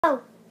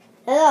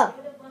Hello.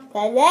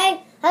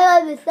 Today,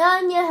 I will be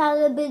showing you how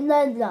to be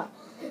ninja.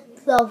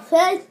 So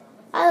first,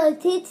 I will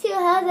teach you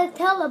how to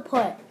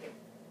teleport.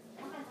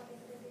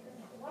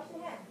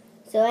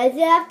 So as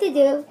you have to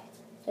do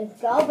is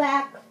go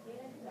back,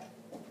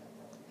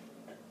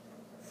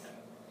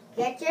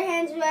 get your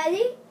hands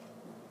ready,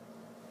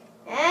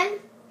 and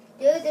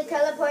do the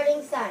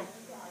teleporting sign.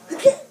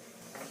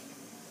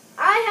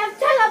 I have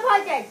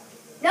teleported.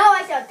 Now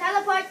I shall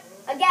teleport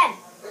again.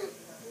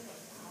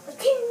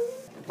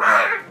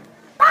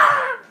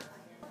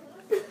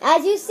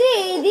 As you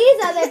see,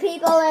 these other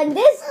people and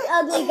this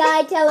ugly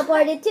guy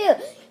teleported too.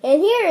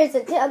 And here is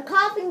a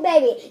coughing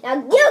baby. Now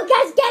you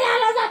guys get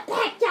out of the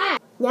picture!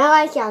 Now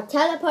I shall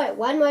teleport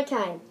one more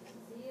time.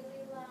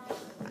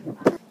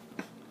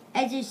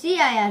 As you see,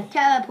 I have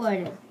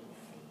teleported.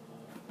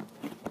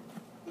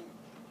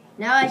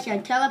 Now I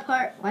shall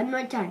teleport one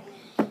more time.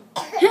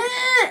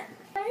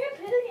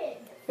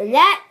 And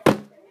that,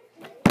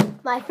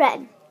 my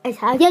friend, is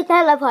how you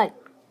teleport.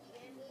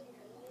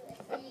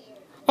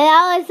 And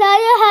I will show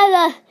you how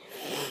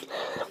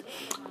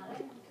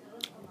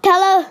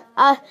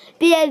to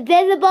be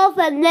invisible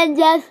from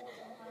ninjas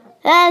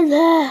in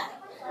the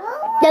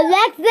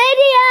next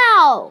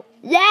video.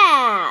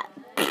 Yeah.